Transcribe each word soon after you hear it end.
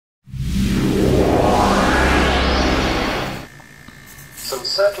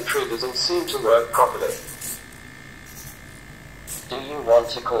circuitry doesn't seem to work properly. Do you want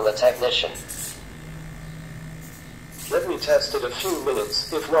to call a technician? Let me test it a few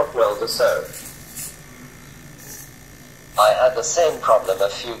minutes, if not weld or so. I had the same problem a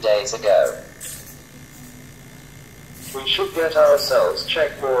few days ago. We should get ourselves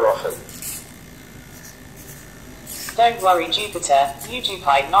checked more often. Don't worry, Jupiter, YouTube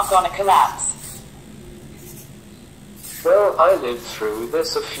pipe not gonna collapse. Well, I lived through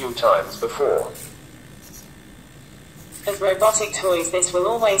this a few times before. As robotic toys, this will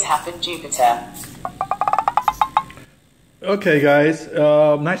always happen, Jupiter. Okay, guys,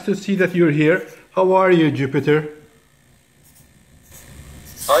 nice to see that you're here. How are you, Jupiter?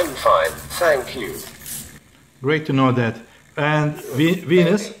 I'm fine, thank you. Great to know that. And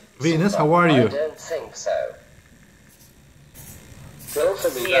Venus, how are you? I don't think so. Well, for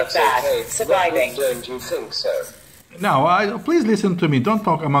me, Yeah, that's bad. okay. Surviving. Don't you think so? Now, please listen to me. Don't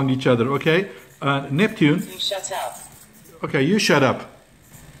talk among each other, okay? Neptune. You shut up. Okay, you shut up.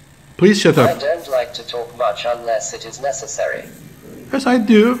 Please shut I up. don't like to talk much unless it is necessary. Yes, I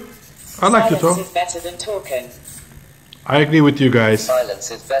do. I like to talk. Silence is better than talking. I agree with you guys.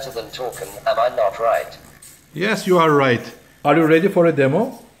 Silence is better than talking, am I not right? Yes, you are right. Are you ready for a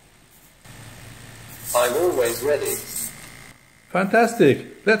demo? I'm always ready. Fantastic.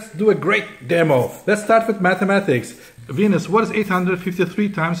 Let's do a great demo. Let's start with mathematics. Venus, what is 853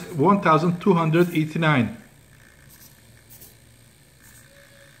 times 1289?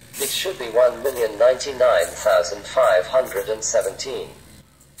 It should be 1,099,517.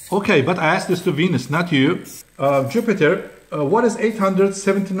 Okay, but I asked this to Venus, not you. Jupiter, what is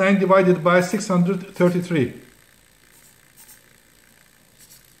 879 divided by 633?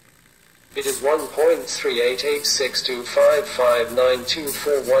 It is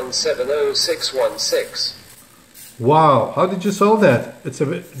 1.3886255924170616. Wow, how did you solve that? It's a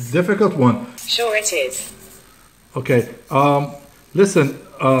bit difficult one. Sure it is. Okay, listen,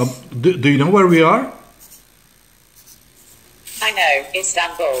 do you know where we are? I know,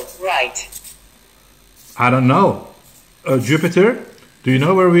 Istanbul, right. I don't know. Jupiter, do you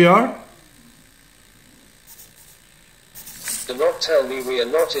know where we are? Do not tell me we are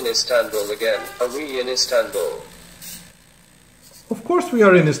not in Istanbul again. Are we in Istanbul? Of course we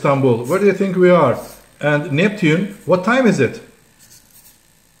are in Istanbul. Where do you think we are? And Neptune, what time is it?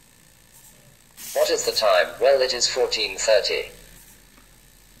 What is the time? Well, it is 14:30.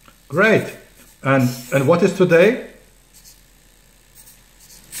 Great. And what is today?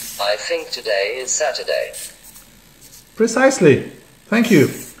 I think today is Saturday. Precisely. Thank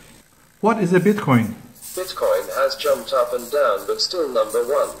you. What is a Bitcoin? Bitcoin has jumped up and down, but still number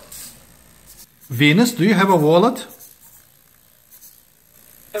one. Venus, do you have a wallet?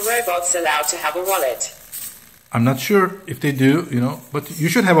 A robot's allowed to have a wallet. I'm not sure if they do, but you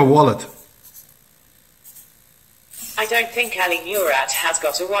should have a wallet. I don't think Ali Murat has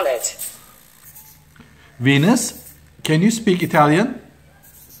got a wallet. Venus, can you speak Italian?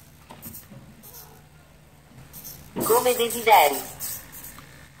 Come desideri.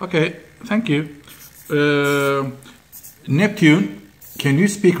 Okay, thank you. Neptune, can you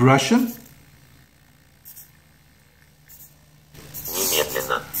speak Russian?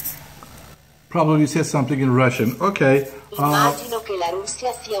 Немедленно. Probably said something in Russian. Okay. Immagino che la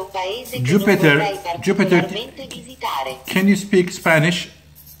Russia sia un paese che Jupiter, non vorrei particolarmente visitare. Can you speak Spanish?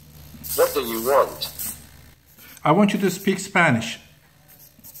 What do you want? I want you to speak Spanish.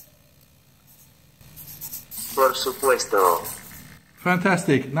 Por supuesto.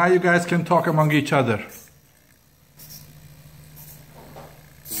 Fantastic. Now you guys can talk among each other.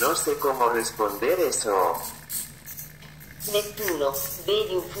 No sé cómo responder eso. Nettuno,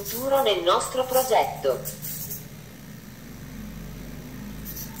 vedi un futuro nel nostro progetto.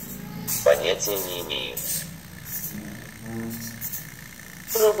 Понятия не имею.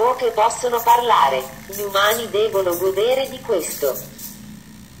 Robot che possono parlare, gli umani devono godere di questo.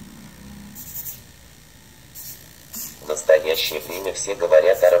 В настоящее время все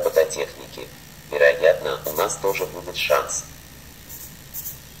говорят о робототехнике. Вероятно, у нас тоже будет шанс.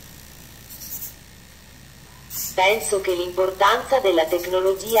 Penso che l'importanza della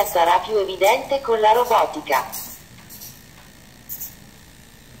tecnologia sarà più evidente con la robotica.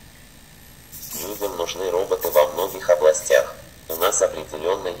 Людям нужны роботы во многих областях. У нас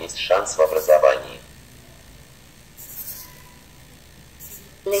определенно есть шанс в образовании.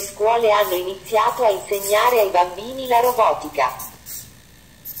 Le scuole hanno iniziato a insegnare ai bambini la robotica.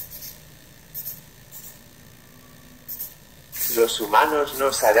 Los humanos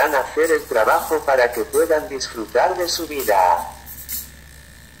nos harán hacer el trabajo para que puedan disfrutar de su vida.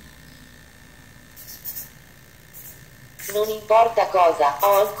 Non importa cosa,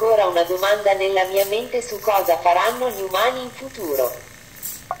 ho ancora una domanda nella mia mente su cosa faranno gli umani in futuro.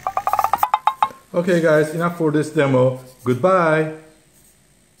 Okay guys, enough for this demo. Goodbye.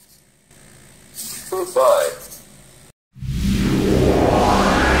 Goodbye.